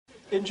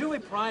Enjoy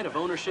pride of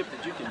ownership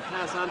that you can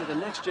pass on to the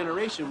next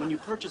generation when you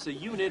purchase a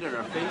unit at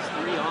our Phase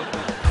 3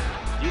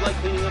 off. Do you like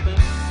cleaning up, Em?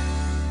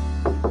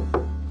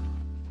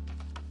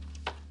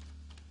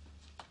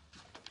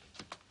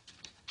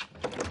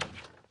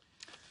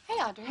 Hey,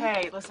 Audrey.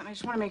 Hey, listen, I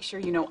just want to make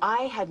sure you know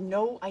I had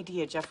no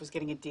idea Jeff was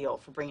getting a deal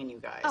for bringing you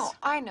guys. Oh,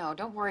 I know.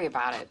 Don't worry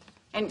about it.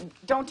 And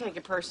don't take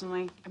it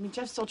personally. I mean,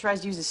 Jeff still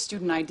tries to use his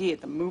student ID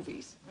at the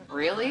movies.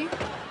 Really?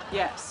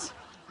 Yes.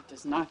 It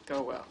does not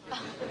go well.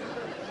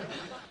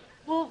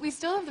 Well, we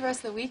still have the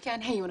rest of the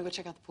weekend. Hey, you want to go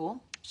check out the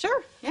pool?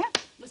 Sure, yeah.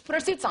 Let's put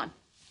our suits on.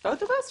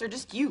 Both of us or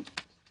just you?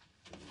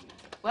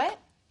 What?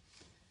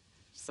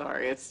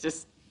 Sorry, it's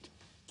just,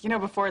 you know,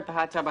 before at the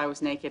hot tub I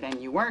was naked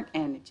and you weren't,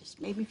 and it just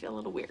made me feel a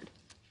little weird.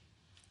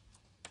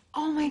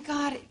 Oh, my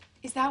God.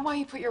 Is that why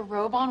you put your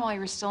robe on while you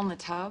were still in the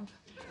tub?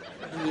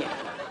 Yeah.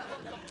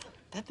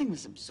 That thing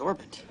was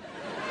absorbent.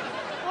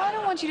 Well, I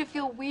don't want you to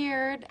feel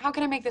weird. How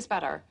can I make this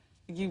better?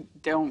 You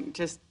don't.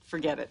 Just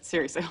forget it.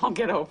 Seriously, I'll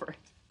get over it.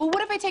 Well,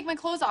 what if I take my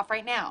clothes off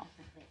right now?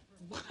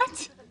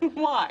 What?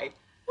 Why?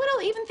 Well,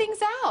 it'll even things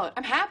out.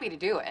 I'm happy to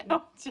do it.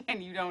 Oh,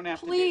 Jen, you don't have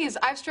to. Please,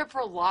 I've stripped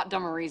for a lot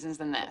dumber reasons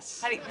than this.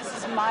 Honey, this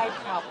is my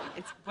problem.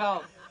 It's,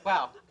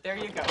 well, there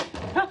you go.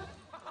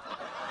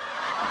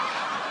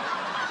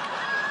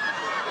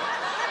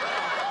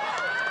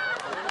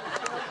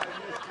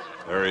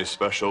 Very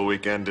special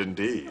weekend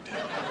indeed.